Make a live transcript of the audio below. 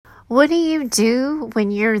What do you do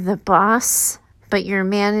when you're the boss, but you're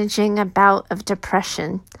managing a bout of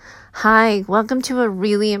depression? Hi, welcome to a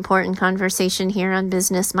really important conversation here on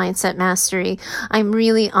Business Mindset Mastery. I'm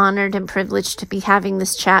really honored and privileged to be having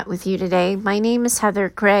this chat with you today. My name is Heather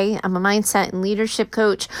Gray. I'm a mindset and leadership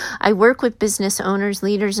coach. I work with business owners,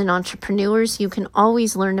 leaders, and entrepreneurs. You can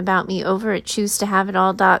always learn about me over at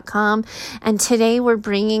choosetohaveitall.com. And today we're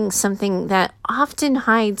bringing something that often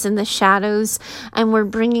hides in the shadows, and we're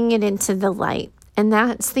bringing it into the light. And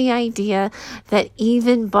that's the idea that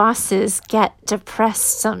even bosses get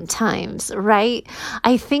depressed sometimes, right?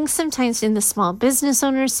 I think sometimes in the small business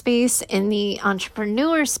owner space, in the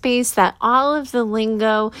entrepreneur space, that all of the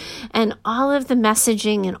lingo and all of the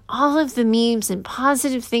messaging and all of the memes and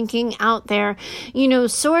positive thinking out there,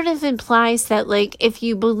 sort of implies that if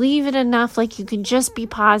you believe it enough, you can just be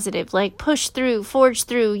positive, push through, forge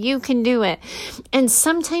through, you can do it. And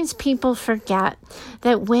sometimes people forget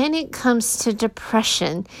that when it comes to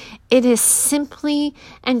depression, it is simply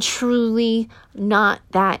and truly not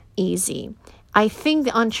that easy. I think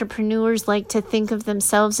the entrepreneurs like to think of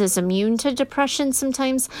themselves as immune to depression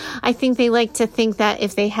sometimes. I think they like to think that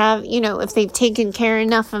if they have, if they've taken care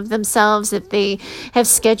enough of themselves, if they have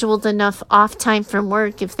scheduled enough off time from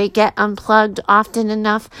work, if they get unplugged often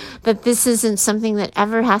enough, that this isn't something that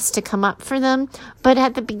ever has to come up for them. But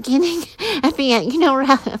at the beginning, at the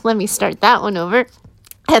end, let me start that one over.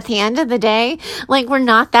 At the end of the day, we're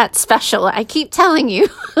not that special. I keep telling you,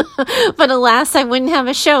 but alas, I wouldn't have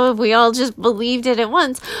a show if we all just believed it at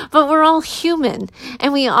once. But we're all human,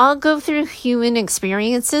 and we all go through human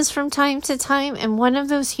experiences from time to time. And one of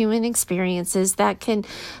those human experiences that can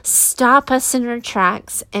stop us in our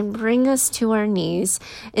tracks and bring us to our knees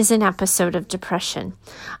is an episode of depression.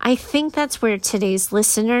 I think that's where today's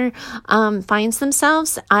listener finds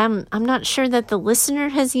themselves. I'm not sure that the listener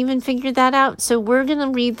has even figured that out. So we're going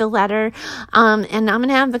to read the letter, and I'm going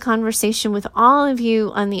to have the conversation with all of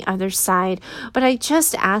you on the other side. But I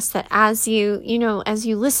just ask that as you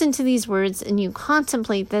listen to these words and you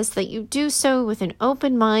contemplate this, that you do so with an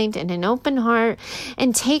open mind and an open heart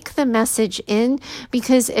and take the message in,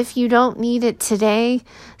 because if you don't need it today,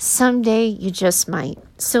 someday you just might.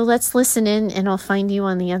 So let's listen in, and I'll find you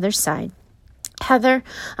on the other side. Heather,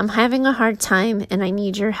 I'm having a hard time and I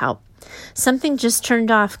need your help. Something just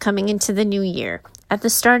turned off coming into the new year. At the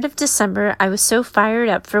start of December, I was so fired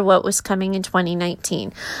up for what was coming in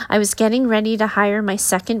 2019. I was getting ready to hire my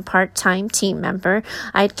second part-time team member.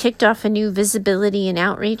 I had kicked off a new visibility and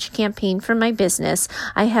outreach campaign for my business.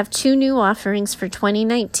 I have 2 new offerings for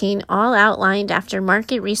 2019, all outlined after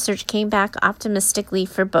market research came back optimistically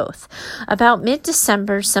for both. About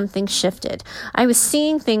mid-December, something shifted. I was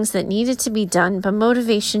seeing things that needed to be done, but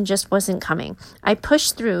motivation just wasn't coming. I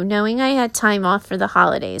pushed through, knowing I had time off for the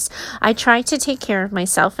holidays. I tried to take care of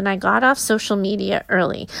myself, and I got off social media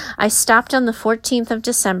early. I stopped on the 14th of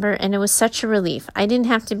December, and it was such a relief. I didn't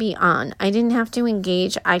have to be on. I didn't have to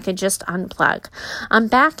engage. I could just unplug. I'm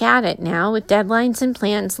back at it now with deadlines and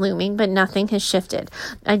plans looming, but nothing has shifted.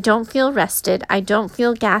 I don't feel rested. I don't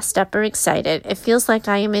feel gassed up or excited. It feels like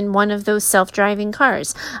I am in one of those self-driving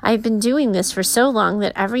cars. I've been doing this for so long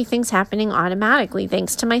that everything's happening automatically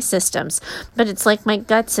thanks to my systems, but it's like my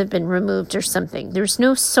guts have been removed or something. There's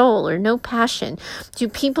no soul or no passion. Do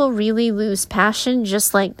people really lose passion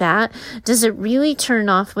just like that? Does it really turn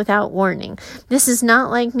off without warning? This is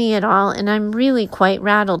not like me at all, and I'm really quite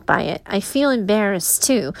rattled by it. I feel embarrassed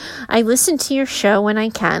too. I listen to your show when I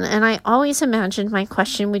can, and I always imagined my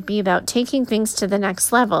question would be about taking things to the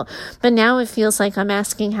next level, but now it feels like I'm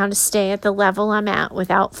asking how to stay at the level I'm at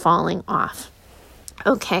without falling off.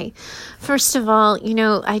 Okay, first of all,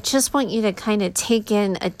 I just want you to kind of take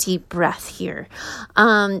in a deep breath here.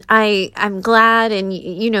 I'm glad, and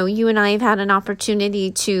you and I have had an opportunity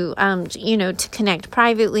to connect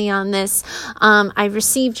privately on this. I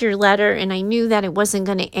received your letter, and I knew that it wasn't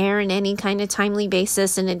going to air in any kind of timely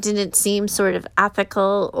basis, and it didn't seem sort of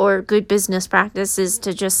ethical or good business practices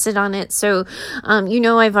to just sit on it. So,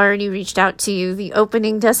 I've already reached out to you. The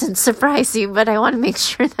opening doesn't surprise you, but I want to make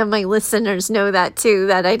sure that my listeners know that too.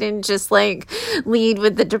 That I didn't just lead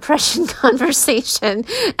with the depression conversation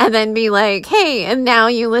and then be like, hey, and now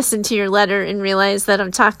you listen to your letter and realize that I'm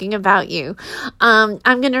talking about you. I'm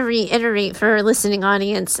going to reiterate for our listening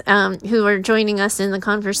audience who are joining us in the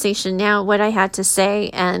conversation now what I had to say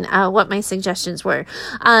and what my suggestions were.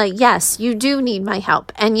 Yes, you do need my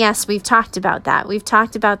help. And yes, we've talked about that. We've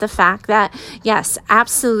talked about the fact that, yes,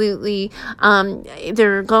 absolutely,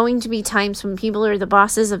 there are going to be times when people are the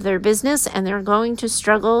bosses of their business, and there are going to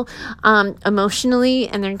struggle emotionally,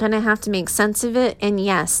 and they're going to have to make sense of it. And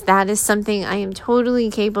yes, that is something I am totally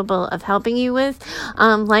capable of helping you with.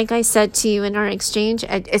 Like I said to you in our exchange,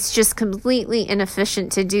 it's just completely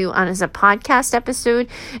inefficient to do as a podcast episode.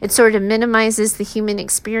 It sort of minimizes the human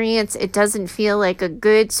experience. It doesn't feel like a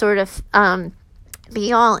good sort of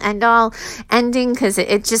be all end all ending, because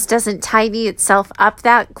it just doesn't tidy itself up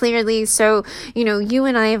that clearly. So, you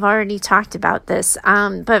and I have already talked about this.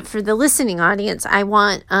 But for the listening audience, I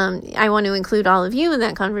want to include all of you in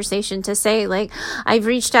that conversation to say, like, I've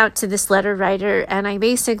reached out to this letter writer, and I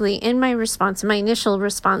basically, in my initial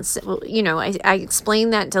response, I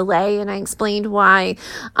explained that delay, and I explained why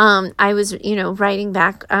I was, writing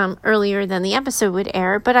back earlier than the episode would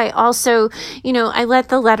air. But I also, I let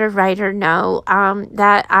the letter writer know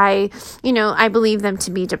that I believe them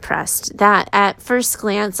to be depressed. That at first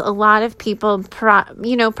glance, a lot of people,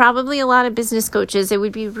 probably a lot of business coaches, it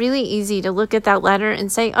would be really easy to look at that letter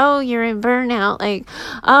and say, oh, you're in burnout. Like,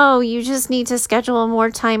 oh, you just need to schedule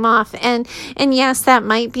more time off. And yes, that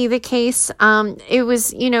might be the case. It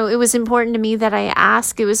was important to me that I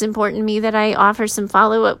ask. It was important to me that I offer some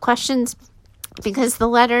follow-up questions. Because the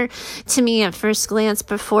letter, to me, at first glance,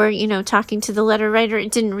 before talking to the letter writer, it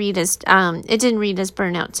didn't read as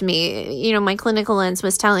burnout to me. My clinical lens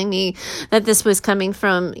was telling me that this was coming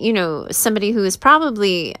from somebody who is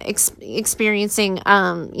probably experiencing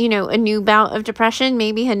a new bout of depression,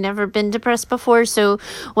 maybe had never been depressed before, so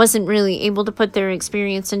wasn't really able to put their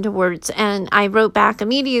experience into words. And I wrote back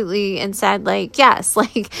immediately and said, like, yes,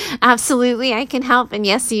 like, absolutely, I can help, and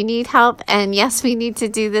yes, you need help, and yes, we need to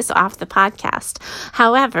do this off the podcast.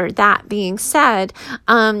 However, that being said,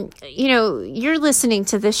 you're listening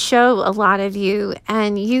to this show, a lot of you,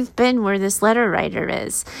 and you've been where this letter writer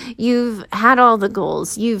is. You've had all the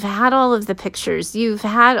goals. You've had all of the pictures. You've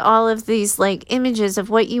had all of these images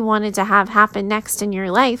of what you wanted to have happen next in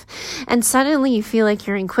your life. And suddenly you feel like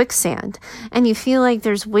you're in quicksand, and you feel like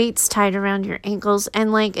there's weights tied around your ankles.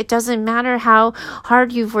 And it doesn't matter how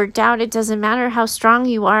hard you've worked out. It doesn't matter how strong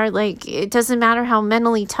you are. It doesn't matter how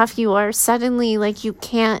mentally tough you are. Suddenly, you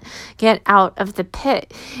can't get out of the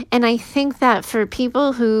pit. And I think that for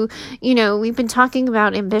people who, we've been talking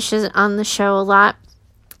about ambitious on the show a lot.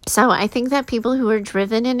 So I think that people who are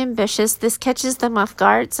driven and ambitious, this catches them off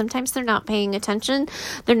guard. Sometimes they're not paying attention.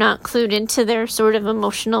 They're not clued into their sort of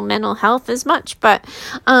emotional mental health as much. But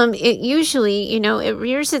it usually, it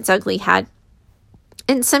rears its ugly head.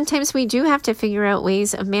 And sometimes we do have to figure out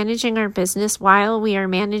ways of managing our business while we are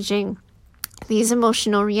managing these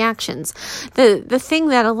emotional reactions. The thing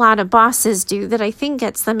that a lot of bosses do that I think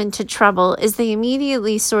gets them into trouble is they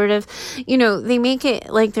immediately sort of, they make it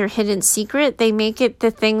like their hidden secret. They make it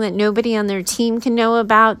the thing that nobody on their team can know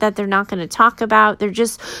about, that they're not going to talk about. They're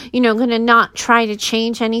just, going to not try to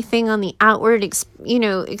change anything on the outward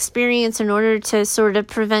experience in order to sort of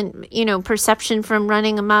prevent, perception from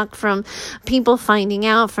running amok, from people finding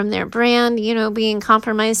out, from their brand, being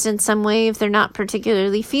compromised in some way if they're not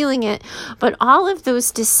particularly feeling it. But all of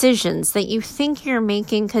those decisions that you think you're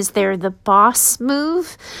making because they're the boss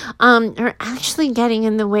move are actually getting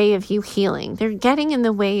in the way of you healing. They're getting in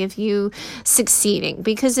the way of you succeeding,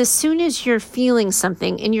 because as soon as you're feeling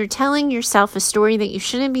something and you're telling yourself a story that you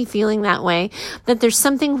shouldn't be feeling that way, that there's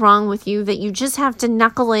something wrong with you, that you just have to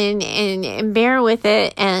knuckle in and bear with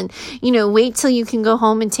it and, wait till you can go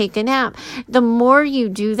home and take a nap. The more you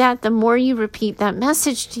do that, the more you repeat that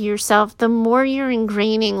message to yourself, the more you're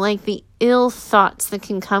ingraining the ill thoughts that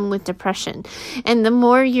can come with depression. And the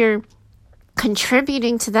more you're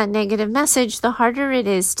contributing to that negative message, the harder it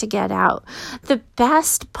is to get out. The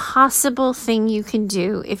best possible thing you can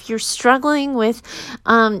do if you're struggling with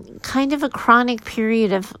kind of a chronic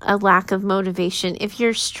period of a lack of motivation, if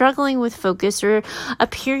you're struggling with focus or a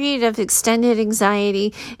period of extended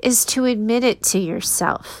anxiety, is to admit it to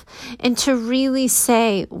yourself and to really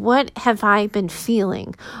say, what have I been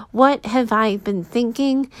feeling? What have I been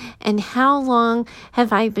thinking? And how long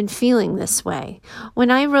have I been feeling this way?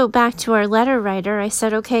 When I wrote back to our letter writer, I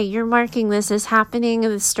said, okay, you're marking this as happening at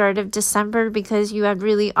the start of December because you had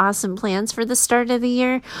really awesome plans for the start of the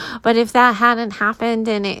year. But if that hadn't happened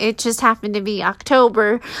and it just happened to be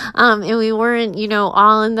October, and we weren't,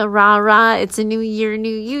 all in the rah-rah, it's a new year,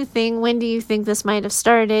 new you thing, when do you think this might have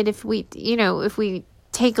started if we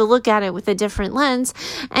take a look at it with a different lens?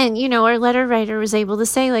 And, our letter writer was able to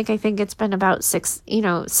say, I think it's been about 6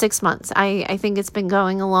 months. I think it's been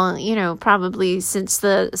going along, probably since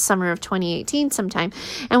the summer of 2018 sometime.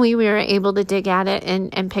 And we were able to dig at it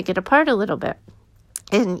and pick it apart a little bit.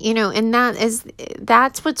 And, and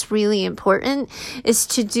that's what's really important, is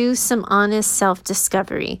to do some honest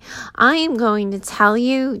self-discovery. I am going to tell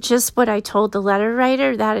you just what I told the letter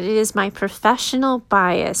writer, that it is my professional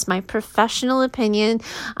bias, my professional opinion.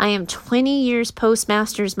 I am 20 years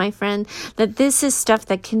postmasters, my friend, that this is stuff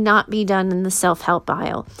that cannot be done in the self-help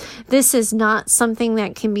aisle. This is not something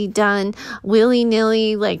that can be done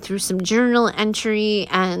willy-nilly, like through some journal entry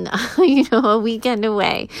and, a weekend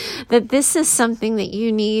away. That this is something that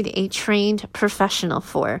you need a trained professional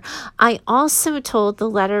for. I also told the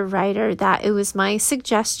letter writer that it was my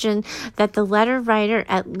suggestion that the letter writer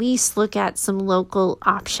at least look at some local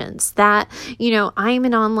options. That, I'm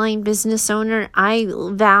an online business owner. I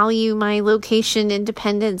value my location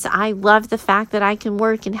independence. I love the fact that I can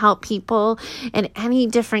work and help people in any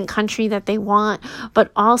different country that they want.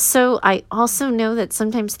 But I also know that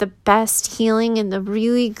sometimes the best healing and the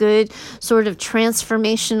really good sort of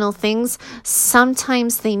transformational things,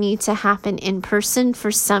 sometimes they need to happen in person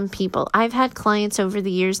for some people. I've had clients over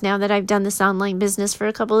the years now that I've done this online business for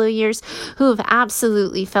a couple of years who have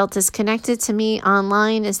absolutely felt as connected to me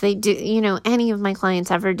online as they do, any of my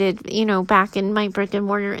clients ever did, back in my brick and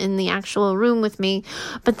mortar in the actual room with me.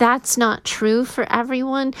 But that's not true for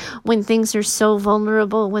everyone when things are so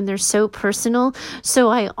vulnerable, when they're so personal. So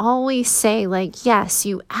I always say, yes,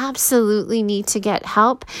 you absolutely need to get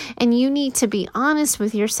help, and you need to be honest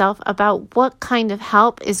with yourself about what kind of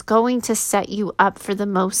help is going to set you up for the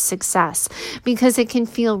most success, because it can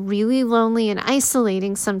feel really lonely and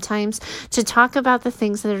isolating sometimes to talk about the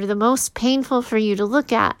things that are the most painful for you to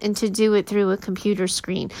look at and to do it through a computer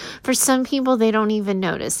screen. For some people, they don't even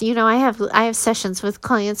notice. I have sessions with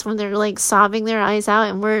clients when they're sobbing their eyes out,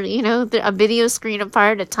 and we're, a video screen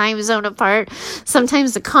apart, a time zone apart,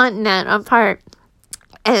 sometimes a continent apart.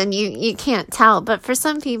 And you can't tell. But for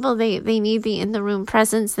some people, they need the in-the-room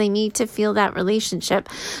presence. They need to feel that relationship.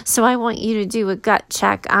 So I want you to do a gut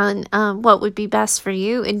check on what would be best for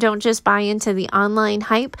you. And don't just buy into the online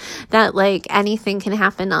hype that anything can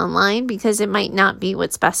happen online, because it might not be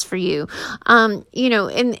what's best for you. And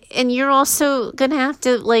you're also going to have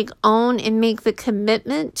to own and make the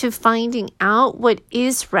commitment to finding out what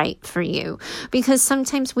is right for you. Because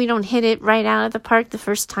sometimes we don't hit it right out of the park the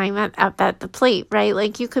first time at the plate,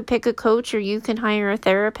 right? You could pick a coach or you can hire a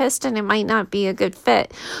therapist, and it might not be a good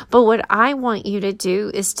fit. But what I want you to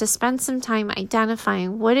do is to spend some time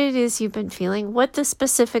identifying what it is you've been feeling, what the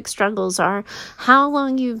specific struggles are, how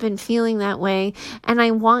long you've been feeling that way. And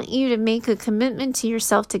I want you to make a commitment to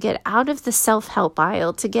yourself to get out of the self-help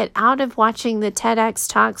aisle, to get out of watching the TEDx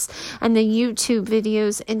talks and the YouTube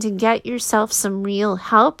videos, and to get yourself some real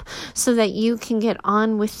help so that you can get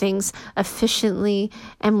on with things efficiently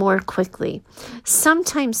and more quickly.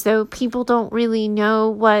 Sometimes, though, people don't really know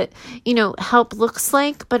what, help looks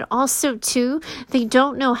like, but also, too, they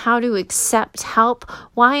don't know how to accept help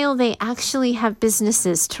while they actually have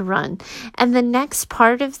businesses to run. And the next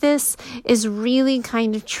part of this is really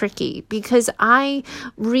kind of tricky, because I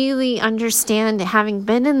really understand, having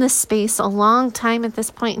been in this space a long time at this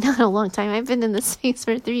point, not a long time, I've been in this space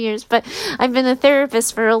for 3 years, but I've been a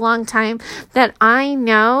therapist for a long time, that I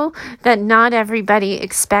know that not everybody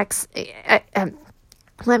expects...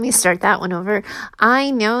 Let me start that one over.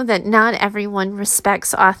 I know that not everyone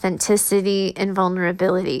respects authenticity and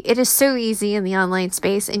vulnerability. It is so easy in the online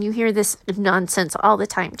space, and you hear this nonsense all the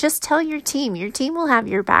time. Just tell your team. Your team will have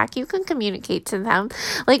your back. You can communicate to them.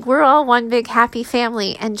 We're all one big happy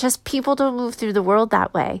family, and just people don't move through the world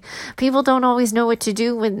that way. People don't always know what to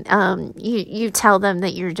do when you tell them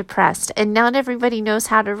that you're depressed, and not everybody knows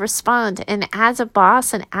how to respond. And as a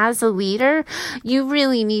boss and as a leader, you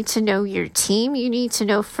really need to know your team. You need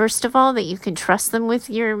to know, first of all, that you can trust them with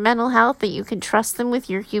your mental health, that you can trust them with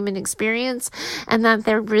your human experience, and that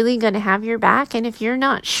they're really going to have your back. And if you're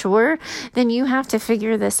not sure, then you have to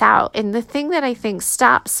figure this out. And the thing that I think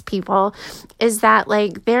stops people is that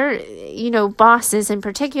their, bosses in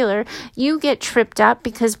particular, you get tripped up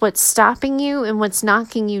because what's stopping you and what's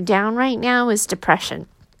knocking you down right now is depression.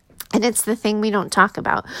 And it's the thing we don't talk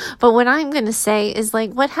about. But what I'm going to say is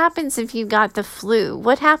what happens if you got the flu?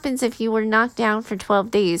 What happens if you were knocked down for 12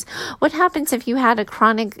 days? What happens if you had a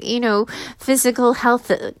chronic, physical health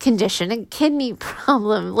condition, a kidney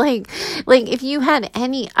problem? If you had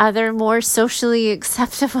any other more socially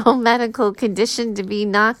acceptable medical condition to be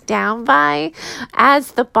knocked down by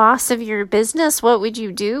as the boss of your business, what would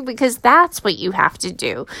you do? Because that's what you have to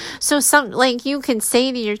do. So you can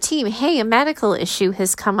say to your team, hey, a medical issue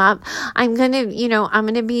has come up. I'm going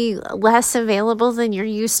to be less available than you're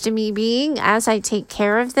used to me being as I take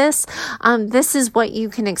care of this. This is what you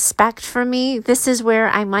can expect from me. This is where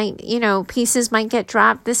I might, pieces might get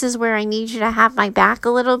dropped. This is where I need you to have my back a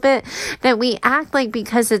little bit. That we act like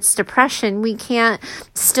because it's depression, we can't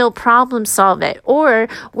still problem solve it. Or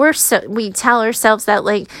we tell ourselves that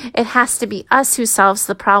like it has to be us who solves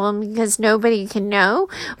the problem because nobody can know.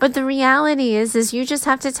 But the reality is you just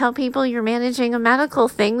have to tell people you're managing a medical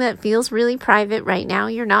thing that feels really private right now.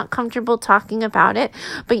 You're not comfortable talking about it,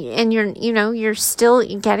 and you're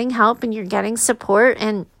still getting help and you're getting support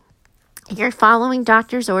and you're following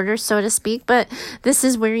doctor's orders, so to speak, but this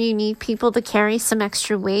is where you need people to carry some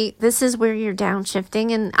extra weight. This is where you're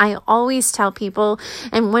downshifting. And I always tell people,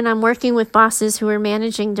 and when I'm working with bosses who are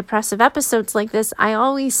managing depressive episodes like this, I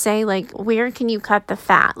always say, like, where can you cut the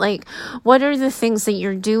fat? Like, what are the things that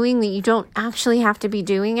you're doing that you don't actually have to be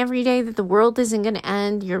doing every day, that the world isn't going to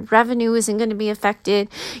end, your revenue isn't going to be affected,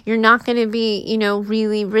 you're not going to be,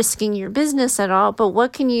 really risking your business at all, but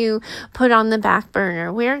what can you put on the back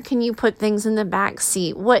burner? Where can you put things in the back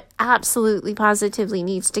seat? What absolutely positively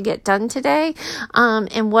needs to get done today,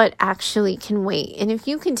 and what actually can wait? And if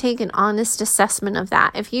you can take an honest assessment of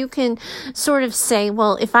that, if you can sort of say,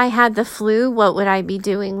 well, if I had the flu, what would I be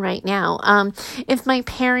doing right now? If my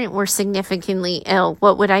parent were significantly ill,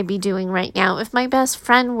 what would I be doing right now? If my best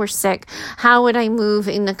friend were sick, how would I move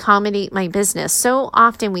and accommodate my business? So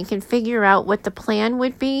often we can figure out what the plan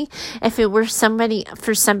would be if it were somebody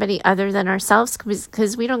other than ourselves,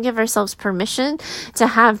 because we don't give ourselves permission to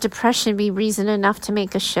have depression be reason enough to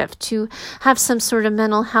make a shift, to have some sort of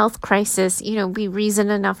mental health crisis, be reason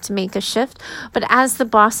enough to make a shift. But as the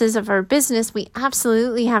bosses of our business, we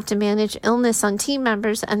absolutely have to manage illness on team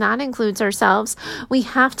members, and that includes ourselves. We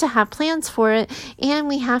have to have plans for it, and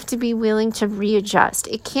we have to be willing to readjust.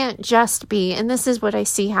 It can't just be, and this is what I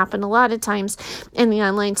see happen a lot of times in the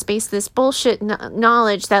online space, this bullshit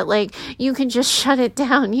knowledge that like you can just shut it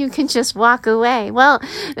down, you can just walk away. Well,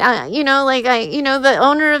 the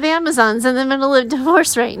owner of Amazon's in the middle of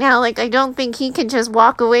divorce right now. Like, I don't think he can just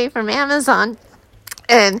walk away from Amazon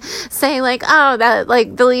and say like, oh, that like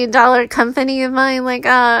 $1 billion company of mine, like,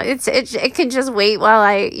 it can just wait while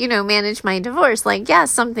I, manage my divorce. Like,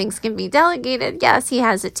 yes, some things can be delegated. Yes, he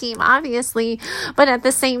has a team, obviously, but at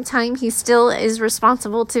the same time, he still is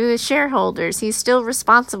responsible to his shareholders. He's still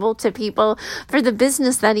responsible to people for the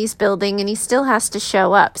business that he's building, and he still has to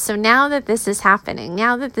show up. So now that this is happening,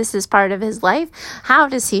 now that this is part of his life, how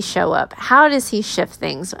does he show up? How does he shift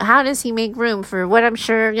things? How does he make room for what I'm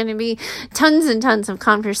sure are going to be tons and tons of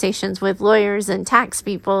conversations with lawyers and tax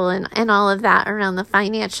people and all of that around the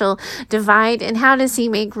financial divide? And how does he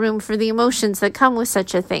make room for the emotions that come with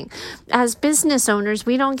such a thing? As business owners,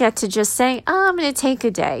 we don't get to just say, oh, I'm going to take a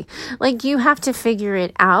day. Like, you have to figure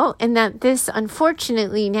it out. And that this,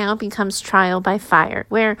 unfortunately, now becomes trial by fire,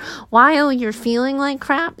 where while you're feeling like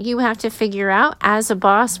crap, you have to figure out as a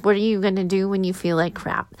boss, what are you going to do when you feel like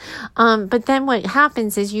crap? But then what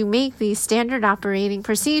happens is you make these standard operating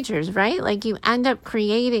procedures, right? Like, you end up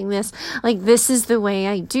creating this, like, this is the way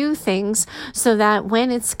I do things, so that when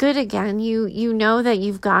it's good again, you know that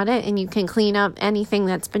you've got it and you can clean up anything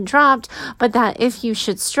that's been dropped, but that if you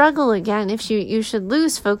should struggle again, if you should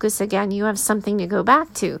lose focus again, you have something to go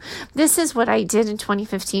back to. This is what I did in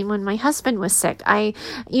 2015 when my husband was sick.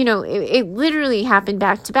 It literally happened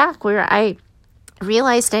back to back, where I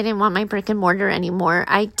realized I didn't want my brick and mortar anymore.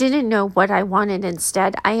 I didn't know what I wanted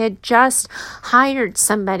instead. I had just hired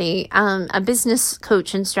somebody, a business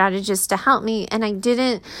coach and strategist, to help me, and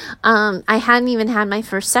I hadn't even had my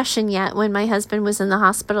first session yet when my husband was in the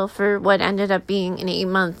hospital for what ended up being an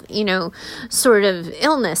 8-month, sort of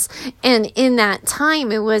illness. And in that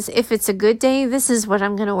time, it was, if it's a good day, this is what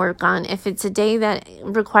I'm going to work on. If it's a day that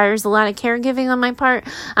requires a lot of caregiving on my part,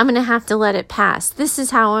 I'm going to have to let it pass. This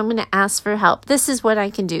is how I'm going to ask for help. This is what I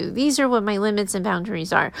can do. These are what my limits and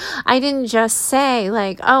boundaries are. I didn't just say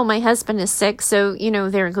like, oh, my husband is sick, so,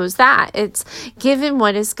 there goes that. It's, given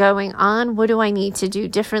what is going on, what do I need to do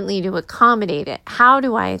differently to accommodate it? How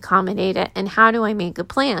do I accommodate it? And how do I make a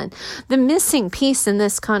plan? The missing piece in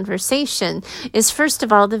this conversation is, first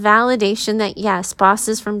of all, the validation that, yes,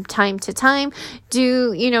 bosses from time to time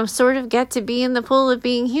do, sort of get to be in the pool of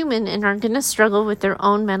being human and are going to struggle with their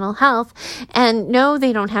own mental health. And no,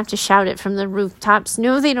 they don't have to shout it from the roof rooftops.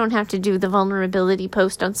 No, they don't have to do the vulnerability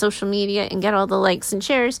post on social media and get all the likes and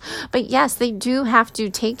shares. But yes, they do have to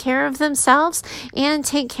take care of themselves and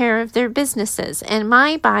take care of their businesses. And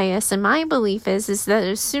my bias and my belief is that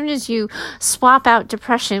as soon as you swap out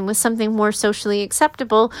depression with something more socially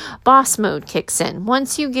acceptable, boss mode kicks in.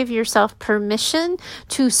 Once you give yourself permission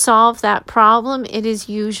to solve that problem, it is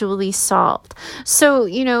usually solved. So,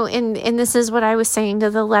 and this is what I was saying to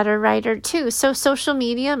the letter writer too. So social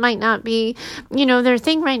media might not be, their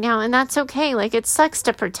thing right now, and that's okay. Like, it sucks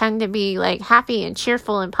to pretend to be like happy and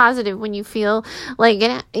cheerful and positive when you feel like,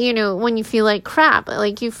 when you feel like crap,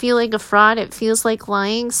 like you feel like a fraud, it feels like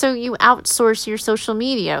lying. So you outsource your social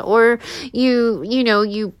media, or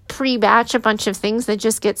you pre-batch a bunch of things that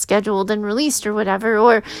just get scheduled and released or whatever.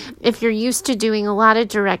 Or if you're used to doing a lot of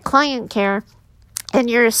direct client care, and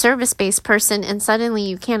you're a service-based person, and suddenly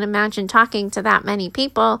you can't imagine talking to that many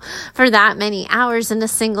people for that many hours in a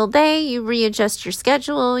single day, you readjust your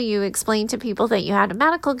schedule, you explain to people that you had a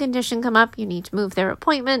medical condition come up, you need to move their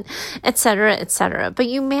appointment, etc., etc. But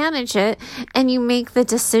you manage it and you make the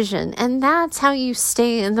decision. And that's how you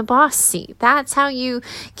stay in the boss seat. That's how you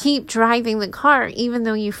keep driving the car, even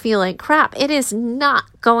though you feel like crap. It is not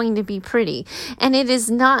going to be pretty, and it is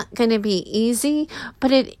not going to be easy,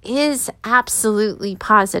 but it is absolutely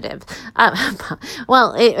positive.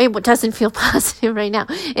 It doesn't feel positive right now.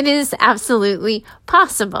 It is absolutely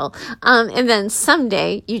possible. And then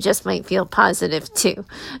someday you just might feel positive too.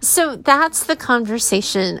 So that's the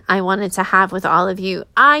conversation I wanted to have with all of you.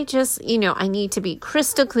 I just, I need to be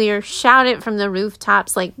crystal clear, shout it from the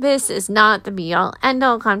rooftops. Like, this is not the be all end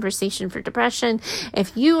all conversation for depression.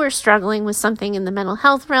 If you are struggling with something in the mental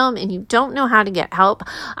health realm and you don't know how to get help,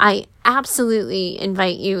 I absolutely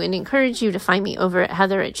invite you and encourage you to find me over at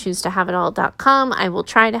heather@choosetohaveitall.com. I will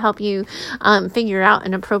try to help you figure out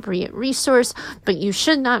an appropriate resource, but you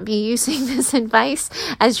should not be using this advice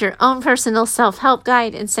as your own personal self-help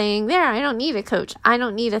guide and saying, I don't need a coach, I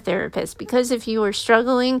don't need a therapist, because if you are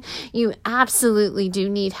struggling, you absolutely do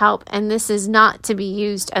need help, and this is not to be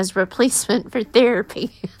used as replacement for therapy.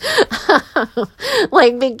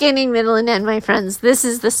 Like beginning, middle, and end, my friends. This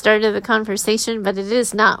is the start of the conversation, but it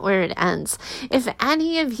is not where it ends. If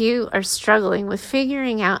any of you are struggling with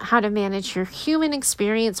figuring out how to manage your human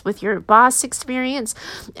experience with your boss experience,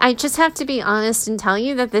 I just have to be honest and tell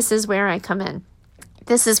you that this is where I come in.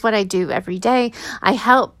 This is what I do every day. I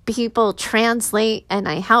help people translate, and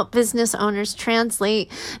I help business owners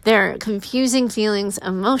translate their confusing feelings,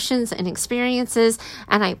 emotions, and experiences.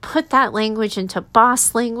 And I put that language into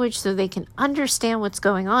boss language so they can understand what's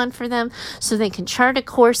going on for them, so they can chart a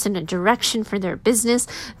course and a direction for their business.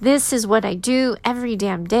 This is what I do every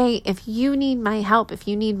damn day. If you need my help, if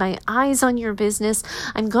you need my eyes on your business,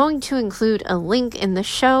 I'm going to include a link in the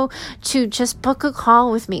show to just book a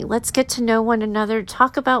call with me. Let's get to know one another.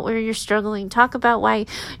 Talk about where you're struggling. Talk about why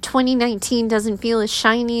 2019 doesn't feel as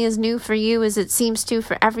shiny as new for you as it seems to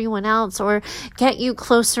for everyone else, or get you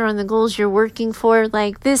closer on the goals you're working for.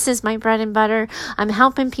 Like, this is my bread and butter. I'm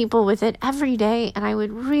helping people with it every day, and I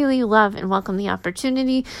would really love and welcome the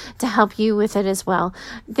opportunity to help you with it as well.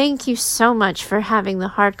 Thank you so much for having the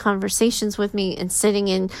hard conversations with me and sitting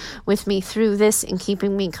in with me through this and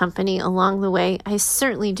keeping me company along the way. I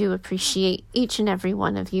certainly do appreciate each and every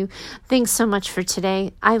one of you. Thanks so much for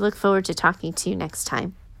today. I look forward to talking to you next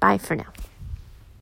time. Bye for now.